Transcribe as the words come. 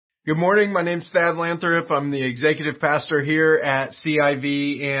Good morning. My name's Thad Lathrop. I'm the executive pastor here at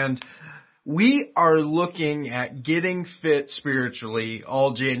CIV, and we are looking at getting fit spiritually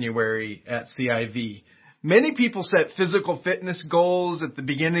all January at CIV. Many people set physical fitness goals at the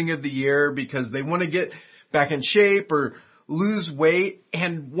beginning of the year because they want to get back in shape or lose weight.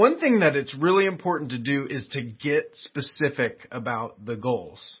 And one thing that it's really important to do is to get specific about the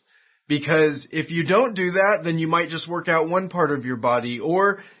goals. Because if you don't do that, then you might just work out one part of your body,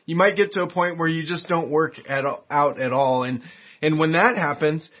 or you might get to a point where you just don't work out at all. And when that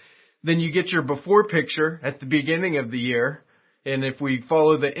happens, then you get your before picture at the beginning of the year. And if we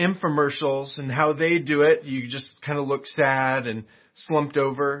follow the infomercials and how they do it, you just kind of look sad and slumped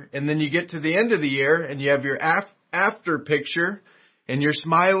over. And then you get to the end of the year and you have your after picture and you're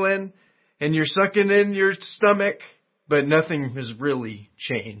smiling and you're sucking in your stomach, but nothing has really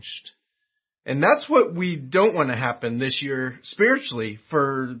changed. And that's what we don't want to happen this year spiritually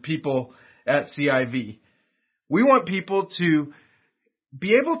for people at CIV. We want people to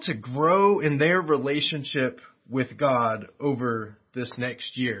be able to grow in their relationship with God over this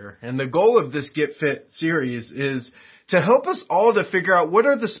next year. And the goal of this Get Fit series is to help us all to figure out what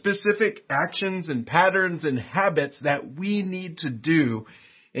are the specific actions and patterns and habits that we need to do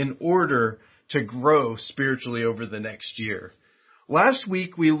in order to grow spiritually over the next year. Last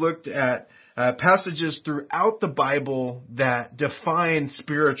week we looked at passages throughout the Bible that define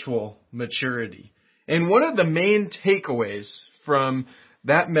spiritual maturity. And one of the main takeaways from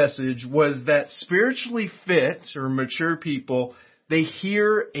that message was that spiritually fit or mature people, they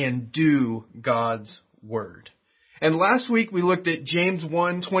hear and do God's word. And last week we looked at James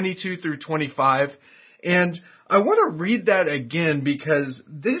 1:22 through 25. And I want to read that again because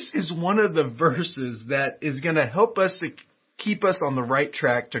this is one of the verses that is going to help us to keep us on the right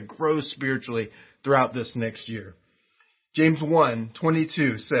track to grow spiritually throughout this next year. James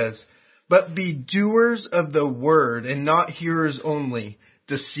 1:22 says, "But be doers of the word and not hearers only,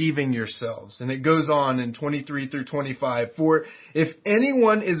 deceiving yourselves." And it goes on in 23 through 25. "For if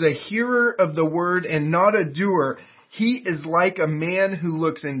anyone is a hearer of the word and not a doer, he is like a man who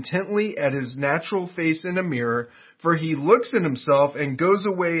looks intently at his natural face in a mirror, for he looks at himself and goes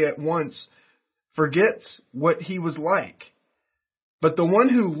away at once, forgets what he was like. But the one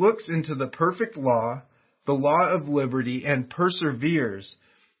who looks into the perfect law, the law of liberty, and perseveres,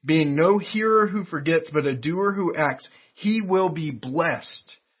 being no hearer who forgets, but a doer who acts, he will be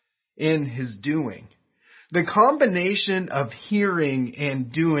blessed in his doing." The combination of hearing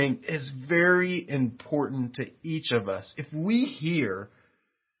and doing is very important to each of us. If we hear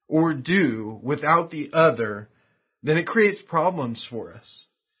or do without the other, then it creates problems for us.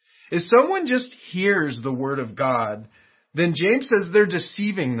 If someone just hears the word of God, then James says they're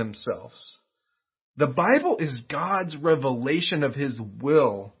deceiving themselves. The Bible is God's revelation of his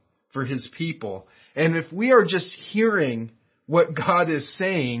will for his people. And if we are just hearing what God is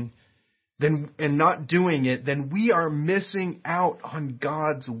saying and not doing it, then we are missing out on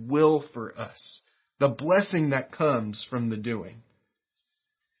God's will for us, the blessing that comes from the doing.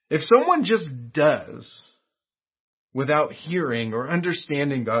 If someone just does without hearing or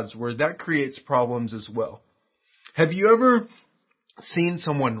understanding God's word, that creates problems as well. Have you ever seen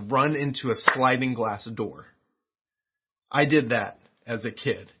someone run into a sliding glass door? I did that as a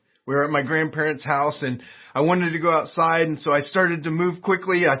kid. We were at my grandparents' house and I wanted to go outside, and so I started to move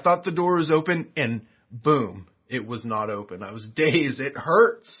quickly. I thought the door was open and boom, it was not open. I was dazed. It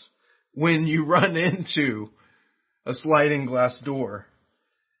hurts when you run into a sliding glass door.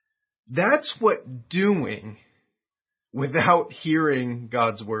 That's what doing without hearing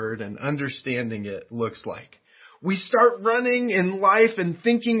God's word and understanding it looks like. We start running in life and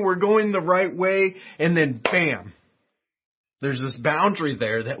thinking we're going the right way, and then bam, there's this boundary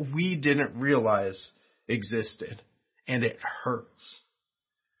there that we didn't realize existed, and it hurts.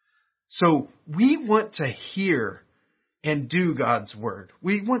 So we want to hear and do God's word.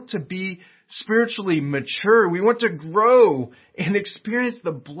 We want to be spiritually mature. We want to grow and experience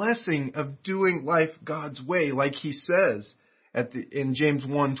the blessing of doing life God's way, like he says in James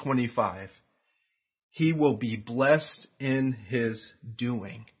 1:25. He will be blessed in his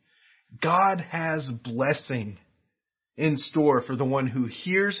doing. God has blessing in store for the one who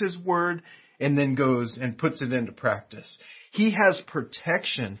hears his word and then goes and puts it into practice. He has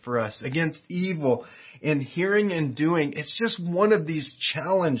protection for us against evil in hearing and doing. It's just one of these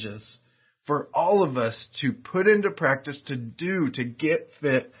challenges for all of us to put into practice, to do, to get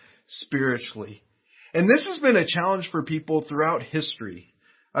fit spiritually. And this has been a challenge for people throughout history.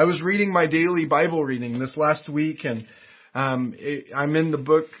 I was reading my daily Bible reading this last week, and I'm in the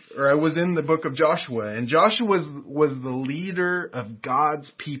book, or I was in the book of Joshua, and Joshua was the leader of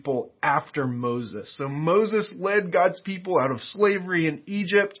God's people after Moses. So Moses led God's people out of slavery in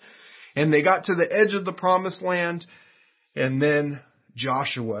Egypt, and they got to the edge of the promised land, and then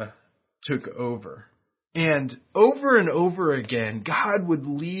Joshua took over. And over again, God would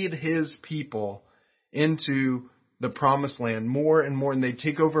lead his people into the promised land more and more, and they'd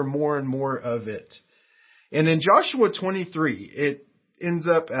take over more and more of it. And in Joshua 23, it ends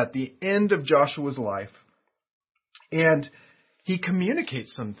up at the end of Joshua's life, and he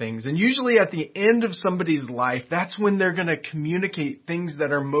communicates some things. And usually at the end of somebody's life, that's when they're going to communicate things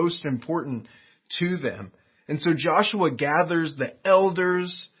that are most important to them. And so Joshua gathers the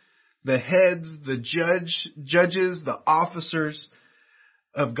elders, the heads, the judges, the officers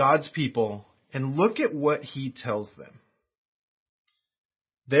of God's people, and look at what he tells them.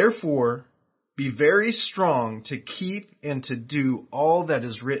 Therefore, be very strong to keep and to do all that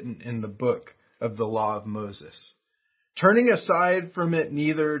is written in the book of the law of Moses, turning aside from it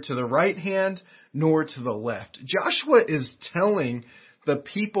neither to the right hand nor to the left. Joshua is telling the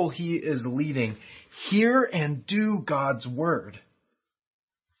people he is leading, hear and do God's word.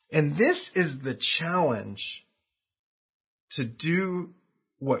 And this is the challenge to do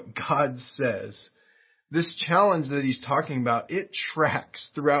what God says. This challenge that he's talking about, it tracks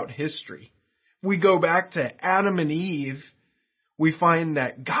throughout history. We go back to Adam and Eve, we find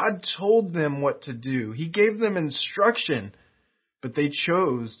that God told them what to do. He gave them instruction, but they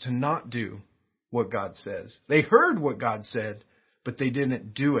chose to not do what God says. They heard what God said, but they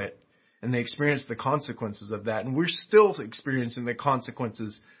didn't do it. And they experienced the consequences of that. And we're still experiencing the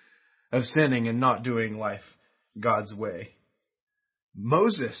consequences of sinning and not doing life God's way.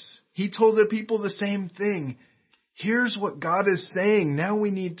 Moses, he told the people the same thing. Here's what God is saying. Now we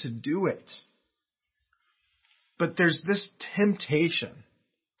need to do it. But there's this temptation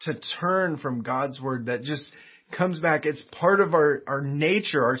to turn from God's word that just comes back. It's part of our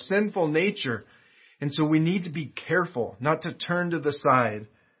nature, our sinful nature. And so we need to be careful not to turn to the side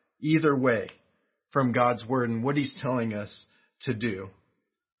either way from God's word and what he's telling us to do.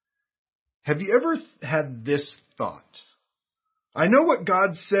 Have you ever had this thought? I know what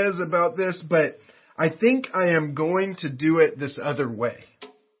God says about this, but I think I am going to do it this other way.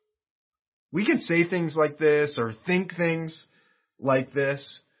 We can say things like this or think things like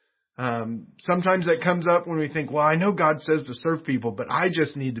this. Sometimes that comes up when we think, well, I know God says to serve people, but I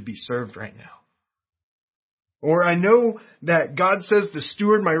just need to be served right now. Or I know that God says to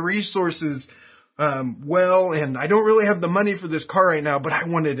steward my resources well, and I don't really have the money for this car right now, but I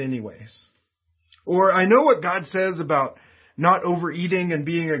want it anyways. Or I know what God says about not overeating and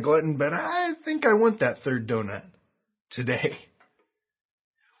being a glutton, but I think I want that third donut today.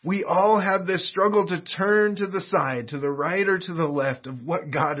 We all have this struggle to turn to the side, to the right or to the left of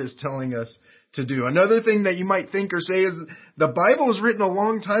what God is telling us to do. Another thing that you might think or say is the Bible was written a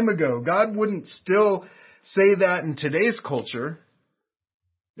long time ago. God wouldn't still say that in today's culture.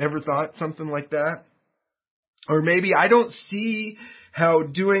 Ever thought something like that? Or maybe I don't see how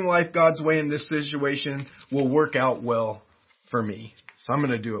doing life God's way in this situation will work out well for me, so I'm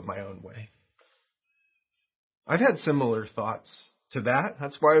going to do it my own way. I've had similar thoughts to that.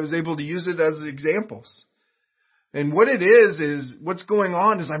 That's why I was able to use it as examples. And what it is what's going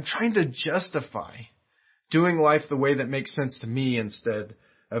on is I'm trying to justify doing life the way that makes sense to me instead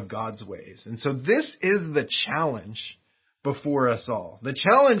of God's ways. And so this is the challenge before us all. The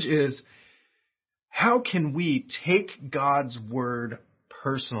challenge is, how can we take God's word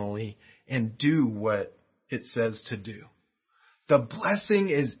personally and do what it says to do? The blessing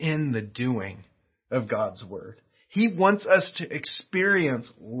is in the doing of God's word. He wants us to experience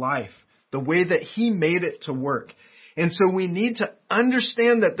life the way that he made it to work. And so we need to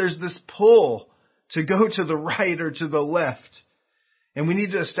understand that there's this pull to go to the right or to the left. And we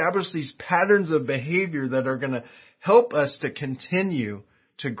need to establish these patterns of behavior that are going to help us to continue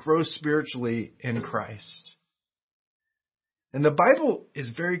to grow spiritually in Christ. And the Bible is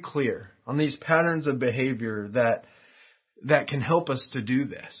very clear on these patterns of behavior that can help us to do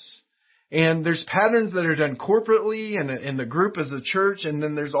this. And there's patterns that are done corporately and in the group as a church, and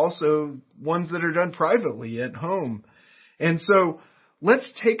then there's also ones that are done privately at home. And so let's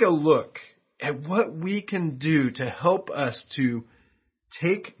take a look at what we can do to help us to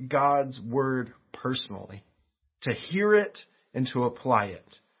take God's word personally, to hear it and to apply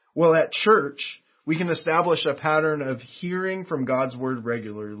it. Well, at church, we can establish a pattern of hearing from God's word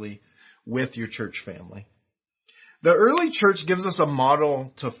regularly with your church family. The early church gives us a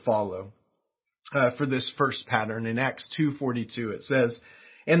model to follow for this first pattern. In Acts 2:42, it says,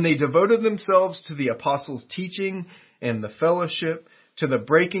 "And they devoted themselves to the apostles' teaching and the fellowship, to the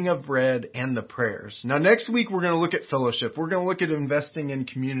breaking of bread and the prayers. Now, next week we're going to look at fellowship. We're going to look at investing in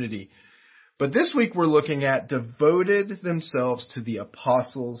community. But this week we're looking at devoted themselves to the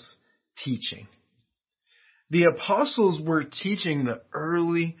apostles' teaching. The apostles were teaching the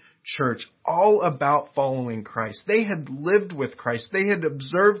early church all about following Christ. They had lived with Christ. They had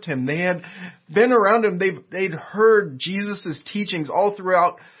observed him. They had been around him. They'd heard Jesus' teachings all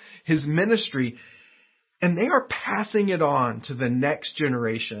throughout his ministry. And they are passing it on to the next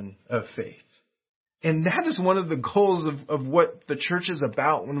generation of faith. And that is one of the goals of what the church is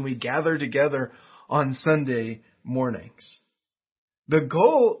about when we gather together on Sunday mornings. The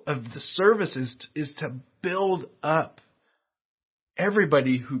goal of the service is to build up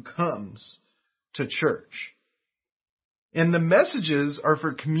everybody who comes to church. And the messages are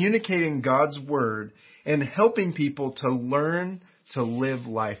for communicating God's word and helping people to learn to live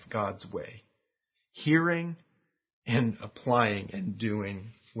life God's way. Hearing and applying and doing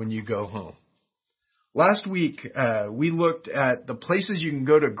when you go home. Last week, we looked at the places you can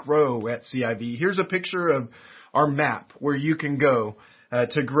go to grow at CIV. Here's a picture of our map where you can go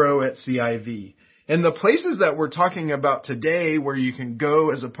to grow at CIV. And the places that we're talking about today where you can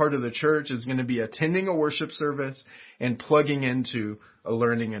go as a part of the church is going to be attending a worship service and plugging into a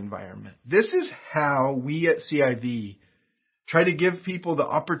learning environment. This is how we at CIV try to give people the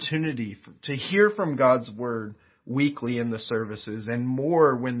opportunity to hear from God's word weekly in the services and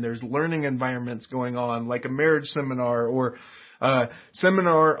more when there's learning environments going on, like a marriage seminar or a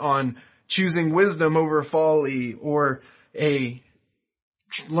seminar on choosing wisdom over folly, or a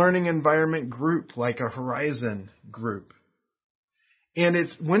learning environment group like a Horizon group. And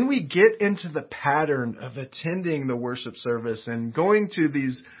it's when we get into the pattern of attending the worship service and going to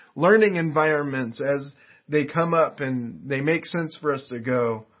these learning environments as they come up and they make sense for us to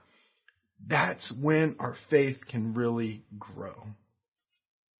go, that's when our faith can really grow.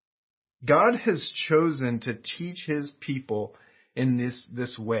 God has chosen to teach his people in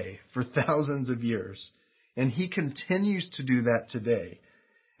this way for thousands of years, and he continues to do that today.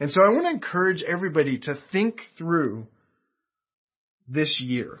 And so I want to encourage everybody to think through this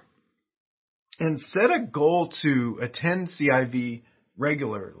year and set a goal to attend CIV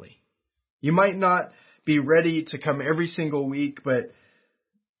regularly. You might not be ready to come every single week, but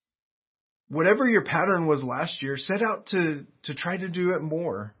whatever your pattern was last year, set out to try to do it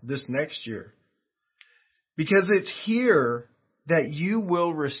more this next year. Because it's here that you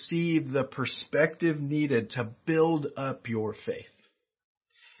will receive the perspective needed to build up your faith.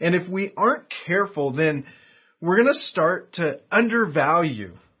 And if we aren't careful, then we're going to start to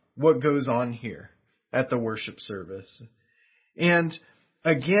undervalue what goes on here at the worship service. And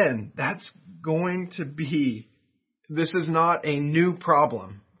again, this is not a new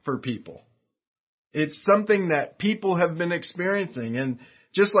problem for people. It's something that people have been experiencing. And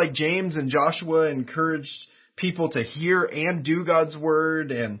just like James and Joshua encouraged people to hear and do God's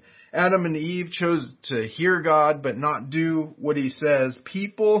word, and Adam and Eve chose to hear God but not do what he says,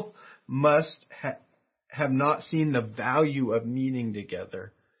 people must have not seen the value of meeting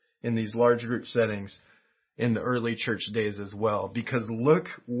together in these large group settings in the early church days as well. Because look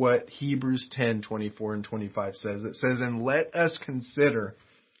what Hebrews 10:24 and 25 says. It says, "And let us consider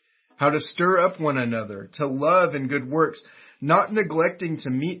how to stir up one another to love and good works, not neglecting to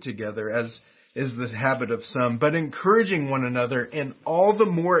meet together as is the habit of some, but encouraging one another, and all the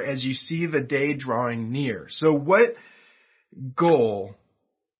more as you see the day drawing near." So what goal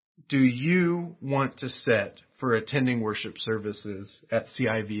do you want to set for attending worship services at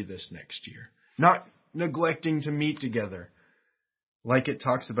CIV this next year? Not neglecting to meet together, like it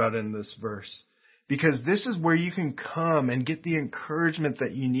talks about in this verse. Because this is where you can come and get the encouragement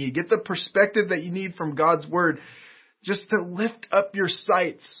that you need, get the perspective that you need from God's word, just to lift up your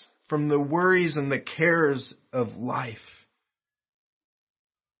sights from the worries and the cares of life.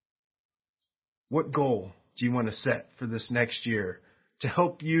 What goal do you want to set for this next year to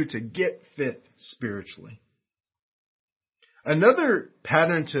help you to get fit spiritually? Another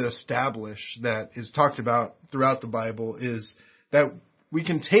pattern to establish that is talked about throughout the Bible is that we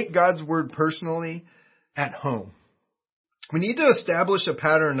can take God's word personally at home. We need to establish a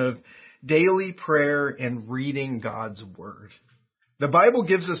pattern of daily prayer and reading God's word. The Bible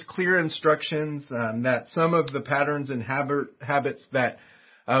gives us clear instructions that some of the patterns and habits that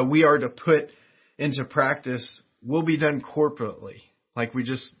we are to put into practice will be done corporately, like we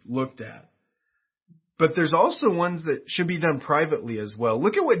just looked at. But there's also ones that should be done privately as well.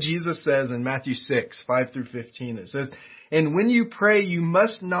 Look at what Jesus says in Matthew 6:5-15. It says, "And when you pray, you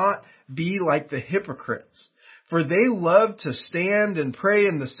must not be like the hypocrites, For they love to stand and pray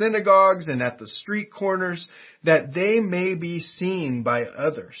in the synagogues and at the street corners, that they may be seen by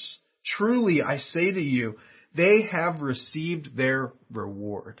others. Truly, I say to you, they have received their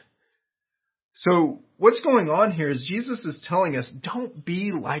reward. So what's going on here is Jesus is telling us, don't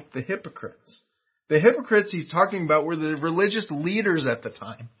be like the hypocrites. The hypocrites he's talking about were the religious leaders at the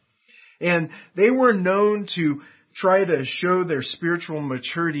time. And they were known to try to show their spiritual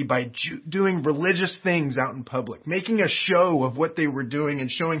maturity by doing religious things out in public, making a show of what they were doing and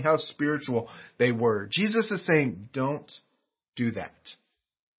showing how spiritual they were. Jesus is saying, don't do that.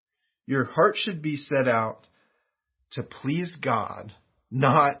 Your heart should be set out to please God,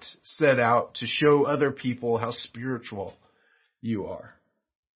 not set out to show other people how spiritual you are.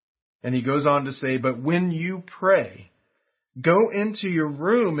 And he goes on to say, but when you pray, go into your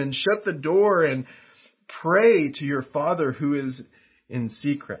room and shut the door and pray to your Father who is in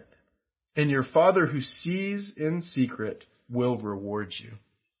secret. And your Father who sees in secret will reward you.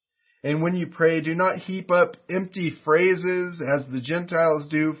 And when you pray, do not heap up empty phrases as the Gentiles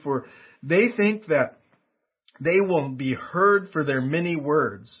do, for they think that they will be heard for their many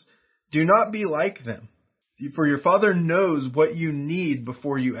words. Do not be like them, for your Father knows what you need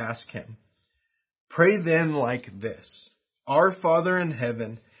before you ask him. Pray then like this: Our Father in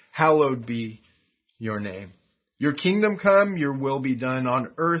heaven, hallowed be your name. Your kingdom come, your will be done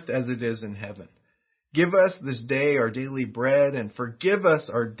on earth as it is in heaven. Give us this day our daily bread, and forgive us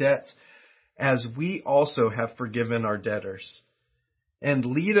our debts as we also have forgiven our debtors. And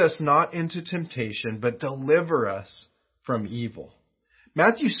lead us not into temptation, but deliver us from evil.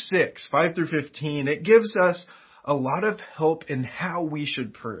 Matthew 6, 5 through 15, it gives us a lot of help in how we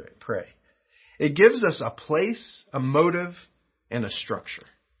should pray. It gives us a place, a motive, and a structure.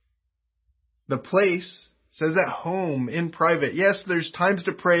 The place says at home, in private. Yes, there's times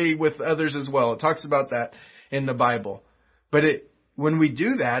to pray with others as well. It talks about that in the Bible. But when we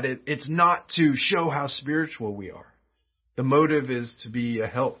do that, it's not to show how spiritual we are. The motive is to be a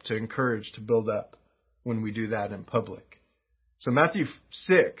help, to encourage, to build up when we do that in public. So Matthew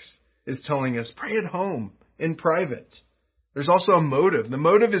 6 is telling us, pray at home, in private. There's also a motive. The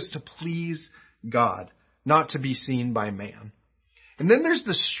motive is to please God, not to be seen by man. And then there's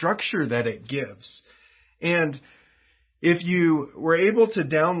the structure that it gives. And if you were able to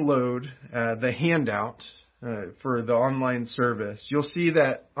download the handout for the online service, you'll see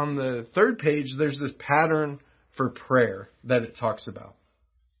that on the third page, there's this pattern for prayer that it talks about.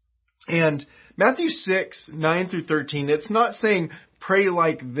 And Matthew 6, 9 through 13, it's not saying pray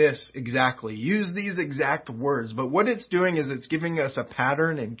like this exactly. Use these exact words. But what it's doing is it's giving us a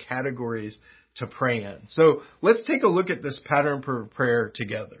pattern and categories to pray in. So let's take a look at this pattern for prayer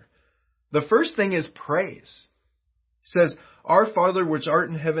together. The first thing is praise. It says, Our Father which art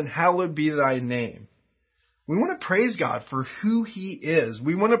in heaven, hallowed be thy name. We want to praise God for who he is.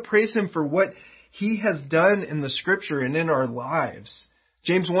 We want to praise him for what he has done in the scripture and in our lives.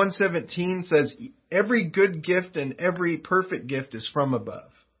 James 1:17 says, every good gift and every perfect gift is from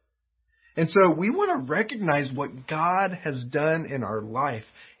above. And so we want to recognize what God has done in our life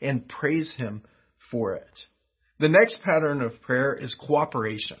and praise him for it. The next pattern of prayer is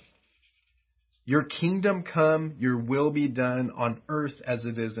cooperation. Your kingdom come, your will be done on earth as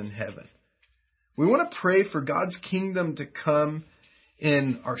it is in heaven. We want to pray for God's kingdom to come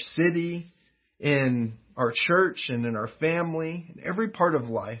in our city, in our church, and in our family, in every part of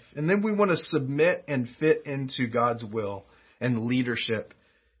life. And then we want to submit and fit into God's will and leadership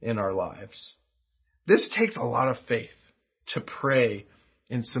in our lives. This takes a lot of faith to pray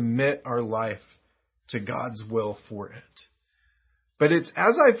and submit our life to God's will for it. But it's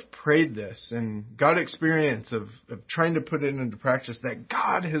as I've prayed this and got experience of trying to put it into practice that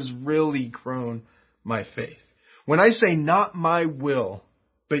God has really grown my faith. When I say not my will,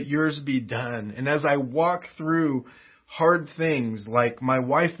 but yours be done. And as I walk through hard things like my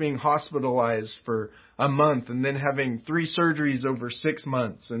wife being hospitalized for a month and then having 3 surgeries over 6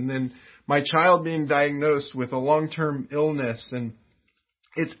 months, and then my child being diagnosed with a long-term illness. And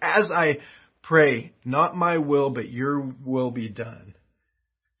it's as I pray, not my will, but your will be done,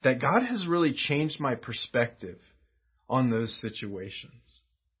 that God has really changed my perspective on those situations.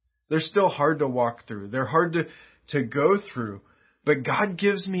 They're still hard to walk through. They're hard to go through. But God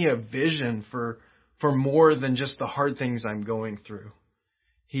gives me a vision for more than just the hard things I'm going through.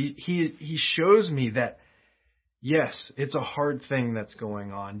 He shows me that, yes, it's a hard thing that's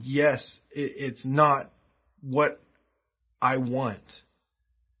going on. Yes, it's not what I want.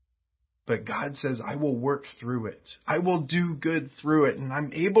 But God says, I will work through it. I will do good through it. And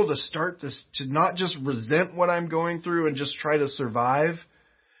I'm able to start this, to not just resent what I'm going through and just try to survive,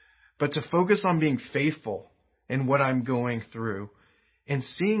 but to focus on being faithful and what I'm going through and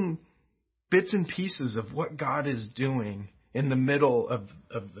seeing bits and pieces of what God is doing in the middle of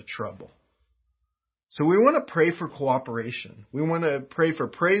the trouble. So we want to pray for cooperation. We want to pray for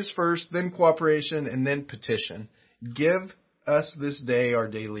praise first, then cooperation, and then petition. Give us this day our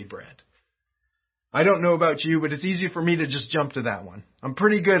daily bread. I don't know about you, but it's easy for me to just jump to that one. I'm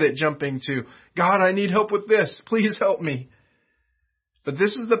pretty good at jumping to, God, I need help with this. Please help me. But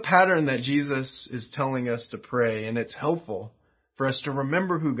this is the pattern that Jesus is telling us to pray, and it's helpful for us to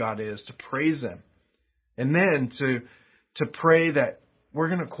remember who God is, to praise Him, and then to pray that we're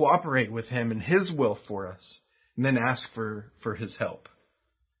going to cooperate with Him and His will for us, and then ask for His help.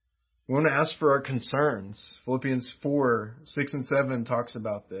 We want to ask for our concerns. Philippians 4, 6 and 7 talks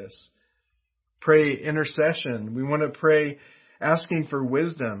about this. Pray intercession. We want to pray asking for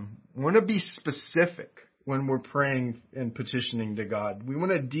wisdom. We want to be specific when we're praying and petitioning to God. We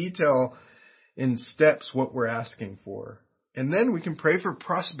want to detail in steps what we're asking for. And then we can pray for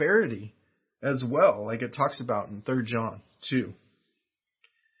prosperity as well, like it talks about in 3 John 2.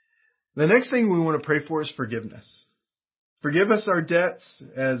 The next thing we want to pray for is forgiveness. Forgive us our debts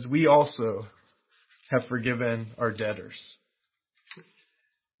as we also have forgiven our debtors.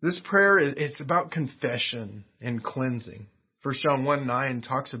 This prayer, it's about confession and cleansing. 1 John 1:9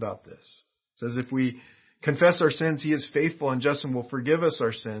 talks about this. It says, if we confess our sins, He is faithful and just and will forgive us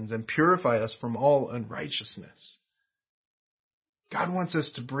our sins and purify us from all unrighteousness. God wants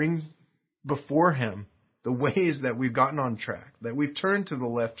us to bring before Him the ways that we've gotten on track, that we've turned to the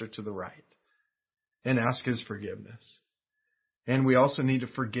left or to the right, and ask His forgiveness. And we also need to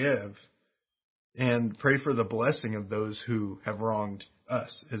forgive and pray for the blessing of those who have wronged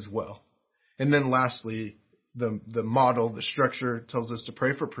us as well. And then lastly, the model, the structure tells us to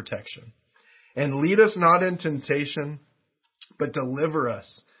pray for protection. And lead us not in temptation, but deliver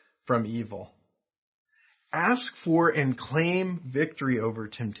us from evil. Ask for and claim victory over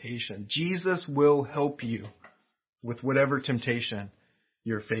temptation. Jesus will help you with whatever temptation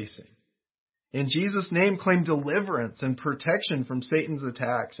you're facing. In Jesus' name, claim deliverance and protection from Satan's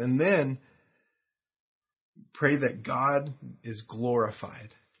attacks. And then pray that God is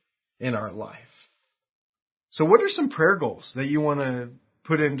glorified in our life. So what are some prayer goals that you want to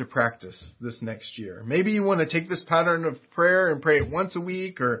put into practice this next year? Maybe you want to take this pattern of prayer and pray it once a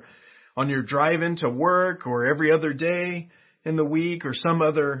week, or on your drive into work, or every other day in the week, or some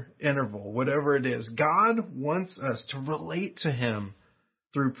other interval, whatever it is. God wants us to relate to Him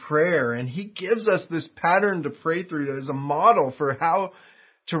through prayer, and He gives us this pattern to pray through as a model for how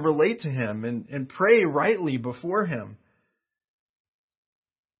to relate to Him and pray rightly before Him.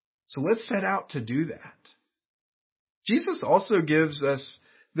 So let's set out to do that. Jesus also gives us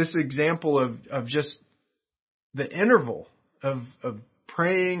this example of just the interval of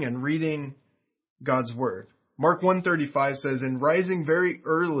praying and reading God's Word. Mark 1:35 says, "And rising very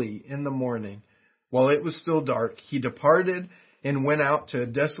early in the morning, while it was still dark, He departed and went out to a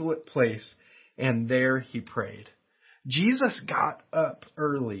desolate place, and there He prayed." Jesus got up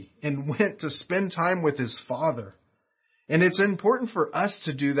early and went to spend time with His Father. And it's important for us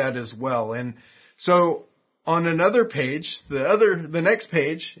to do that as well. And so on another page, the next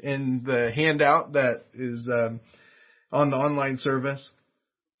page in the handout that is on the online service,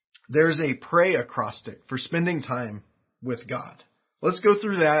 there's a pray acrostic for spending time with God. Let's go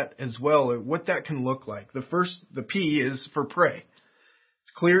through that as well, what that can look like. The P is for pray.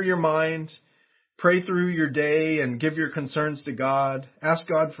 It's clear your mind, pray through your day and give your concerns to God. Ask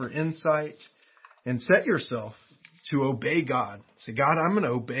God for insight and set yourself to obey God. Say, God, I'm going to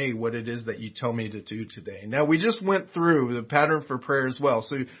obey what it is that you tell me to do today. Now, we just went through the pattern for prayer as well.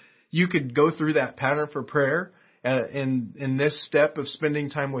 So you could go through that pattern for prayer in this step of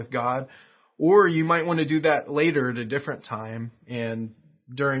spending time with God. Or you might want to do that later at a different time. And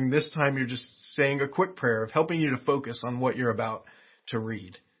during this time, you're just saying a quick prayer of helping you to focus on what you're about to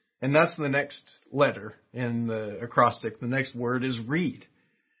read. And that's the next letter in the acrostic. The next word is read.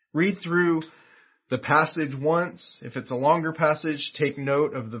 Read through the passage once. If it's a longer passage, take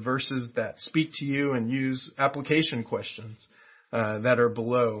note of the verses that speak to you and use application questions that are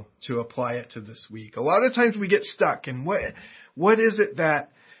below to apply it to this week. A lot of times we get stuck in what is it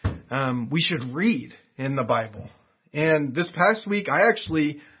that we should read in the Bible. And this past week,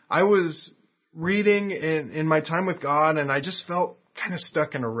 I was reading in my time with God, and I just felt kind of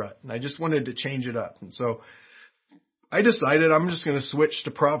stuck in a rut, and I just wanted to change it up. And so I decided I'm just going to switch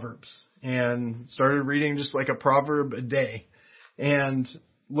to Proverbs and started reading just like a proverb a day and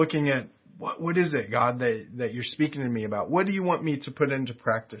looking at what is it, God, that you're speaking to me about? What do you want me to put into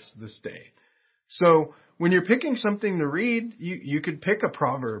practice this day? So when you're picking something to read, you could pick a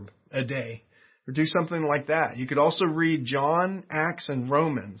proverb a day. or do something like that. You could also read John, Acts, and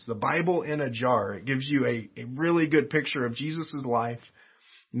Romans, the Bible in a jar. It gives you a really good picture of Jesus' life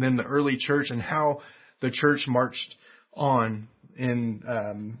and then the early church and how the church marched on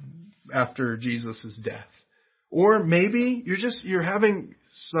after Jesus' death. Or maybe you're having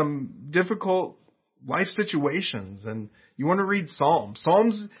some difficult life situations and you want to read Psalms.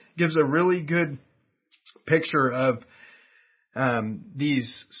 Psalms gives a really good picture of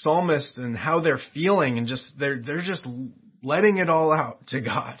these psalmists and how they're feeling and they're just letting it all out to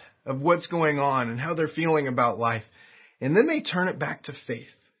God of what's going on and how they're feeling about life. And then they turn it back to faith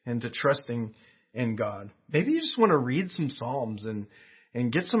and to trusting in God. Maybe you just want to read some Psalms and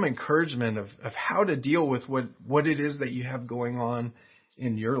get some encouragement of how to deal with what it is that you have going on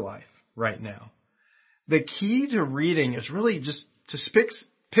in your life right now. The key to reading is really just to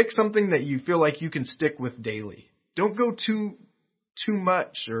pick something that you feel like you can stick with daily. Don't go too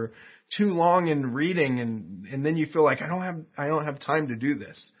much or too long in reading and then you feel like I don't have time to do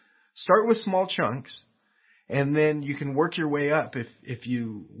this. Start with small chunks and then you can work your way up if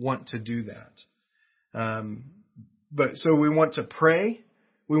you want to do that. But so we want to pray,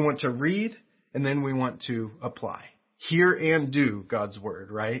 we want to read, and then we want to apply. Hear and do God's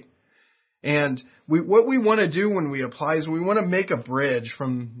word, right? And what we want to do when we apply is we want to make a bridge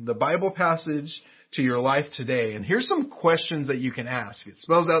from the Bible passage to your life today. And here's some questions that you can ask. It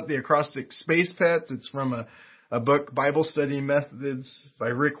spells out the acrostic Space Pets. It's from a book, Bible Study Methods by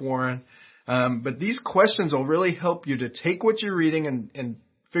Rick Warren. But these questions will really help you to take what you're reading and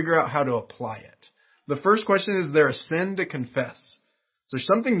figure out how to apply it. The first question is there a sin to confess? Is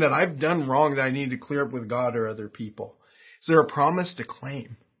there something that I've done wrong that I need to clear up with God or other people? Is there a promise to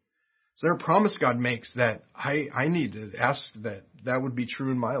claim? Is there a promise God makes that I need to ask that would be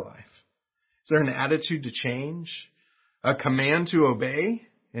true in my life? Is there an attitude to change? A command to obey?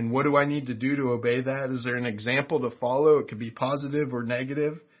 And what do I need to do to obey that? Is there an example to follow? It could be positive or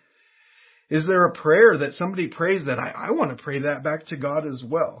negative. Is there a prayer that somebody prays that I want to pray that back to God as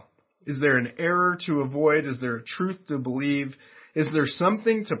well? Is there an error to avoid? Is there a truth to believe? Is there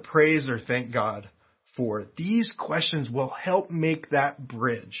something to praise or thank God for? These questions will help make that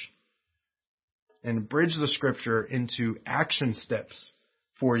bridge and bridge the scripture into action steps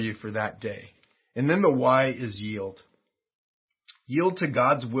for you for that day. And then the why is yield. Yield to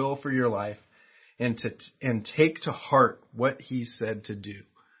God's will for your life and take to heart what he said to do.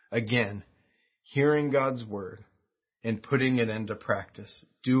 Again, hearing God's word and putting it into practice,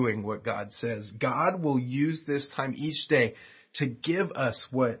 doing what God says. God will use this time each day to give us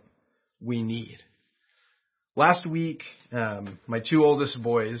what we need. Last week, my two oldest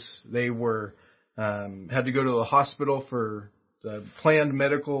boys, they had to go to the hospital for the planned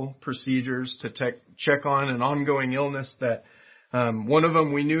medical procedures to check on an ongoing illness that one of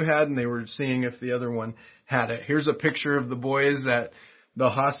them we knew had, and they were seeing if the other one had it. Here's a picture of the boys at the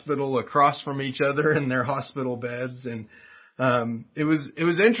hospital across from each other in their hospital beds. And it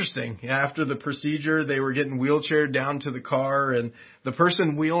was interesting. After the procedure, they were getting wheelchaired down to the car, and the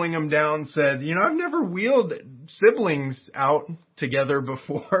person wheeling them down said, I've never wheeled siblings out together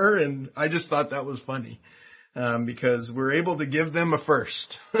before. And I just thought that was funny because we're able to give them a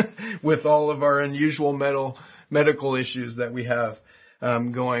first with all of our unusual medical issues that we have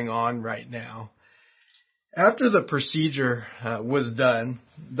going on right now. After the procedure was done,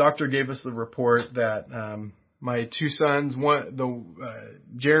 the doctor gave us the report that my two sons,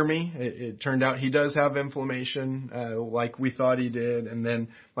 Jeremy, it turned out he does have inflammation like we thought he did. And then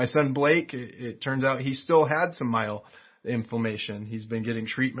my son Blake, it turns out he still had some mild inflammation. He's been getting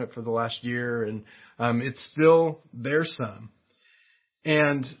treatment for the last year, and it's still their son.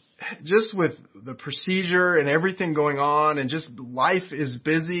 And just with the procedure and everything going on and just life is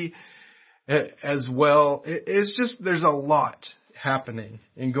busy as well. It's just, there's a lot happening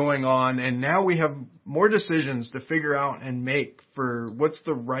and going on. And now we have more decisions to figure out and make for what's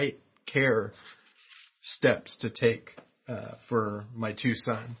the right care steps to take for my two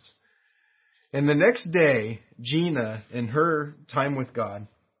sons. And the next day, Gina, in her time with God,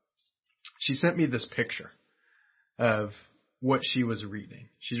 she sent me this picture of what she was reading.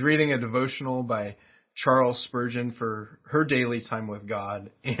 She's reading a devotional by Charles Spurgeon for her daily time with God.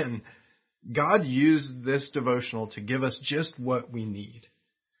 And God used this devotional to give us just what we need.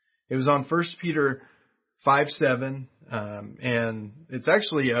 It was on 1 Peter 5:7, and it's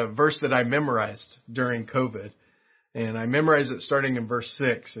actually a verse that I memorized during COVID. And I memorized it starting in verse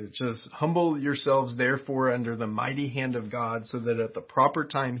 6. It says, "Humble yourselves therefore under the mighty hand of God, so that at the proper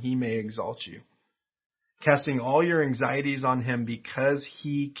time he may exalt you, casting all your anxieties on him because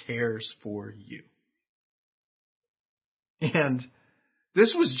he cares for you." And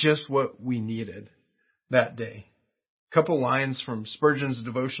This was just what we needed that day. A couple lines from Spurgeon's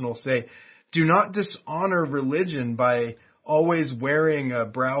devotional say, "Do not dishonor religion by always wearing a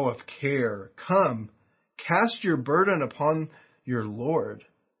brow of care. Come, cast your burden upon your Lord.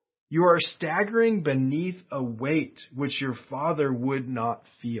 You are staggering beneath a weight which your Father would not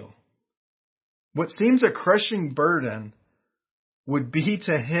feel." What seems a crushing burden would be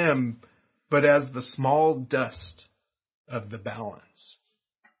to him but as the small dust of the balance.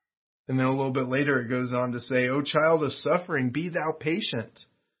 And then a little bit later it goes on to say, "O child of suffering, be thou patient.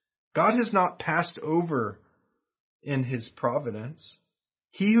 God has not passed over in his providence.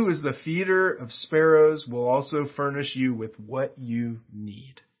 He who is the feeder of sparrows will also furnish you with what you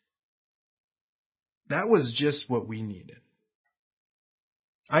need." That was just what we needed.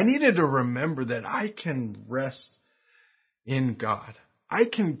 I needed to remember that I can rest in God. I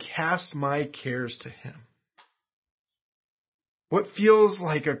can cast my cares to him. What feels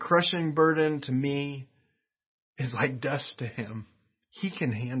like a crushing burden to me is like dust to him. He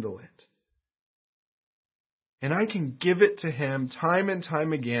can handle it. And I can give it to him time and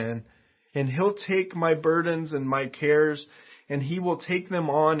time again, and he'll take my burdens and my cares, and he will take them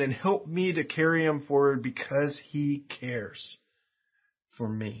on and help me to carry them forward because he cares for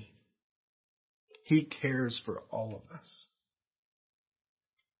me. He cares for all of us.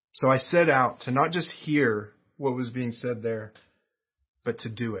 So I set out to not just hear what was being said there, but to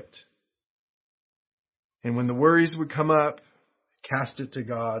do it. And when the worries would come up, cast it to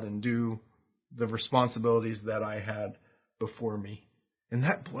God and do the responsibilities that I had before me. And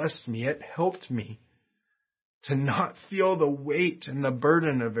that blessed me. It helped me to not feel the weight and the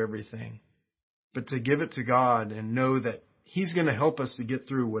burden of everything, but to give it to God and know that he's going to help us to get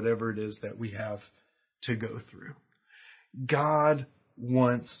through whatever it is that we have to go through. God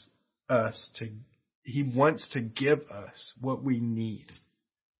wants he wants to give us what we need.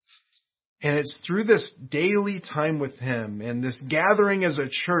 And it's through this daily time with him and this gathering as a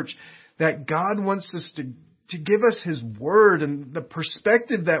church that God wants us to give us his word and the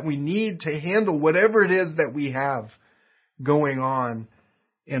perspective that we need to handle whatever it is that we have going on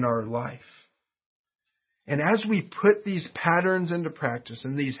in our life. And as we put these patterns into practice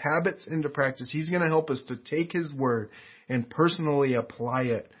and these habits into practice, he's going to help us to take his word and personally apply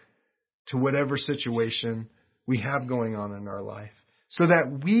it to whatever situation we have going on in our life, so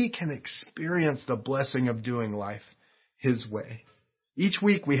that we can experience the blessing of doing life his way. Each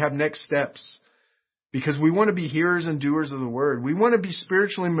week we have next steps because we want to be hearers and doers of the word. We want to be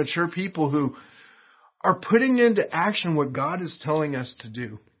spiritually mature people who are putting into action what God is telling us to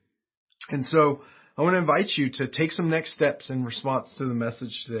do. And so I want to invite you to take some next steps in response to the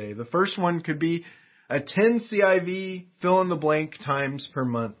message today. The first one could be attend CIV fill in the blank times per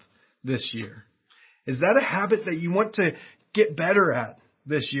month this year. Is that a habit that you want to get better at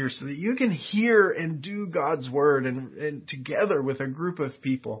this year so that you can hear and do God's word and together with a group of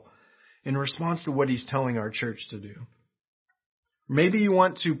people in response to what he's telling our church to do? Maybe you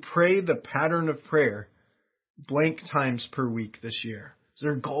want to pray the pattern of prayer blank times per week this year. Is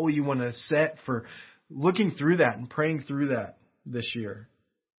there a goal you want to set for looking through that and praying through that this year?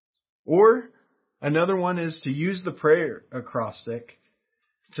 Or another one is to use the prayer acrostic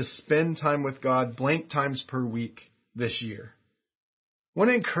to spend time with God blank times per week this year. I want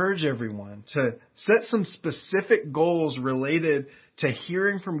to encourage everyone to set some specific goals related to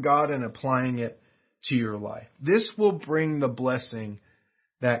hearing from God and applying it to your life. This will bring the blessing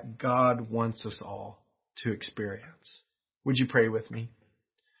that God wants us all to experience. Would you pray with me?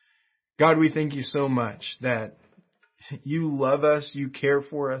 God, we thank you so much that you love us, you care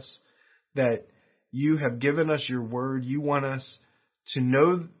for us, that you have given us your word. You want us to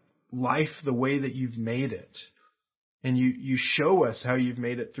know life the way that you've made it. And you show us how you've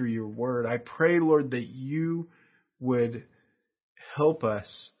made it through your word. I pray, Lord, that you would help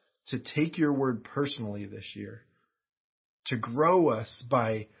us to take your word personally this year, to grow us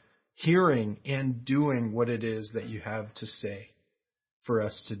by hearing and doing what it is that you have to say for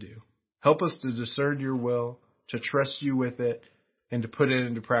us to do. Help us to discern your will, to trust you with it, and to put it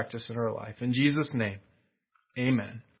into practice in our life. In Jesus' name, amen.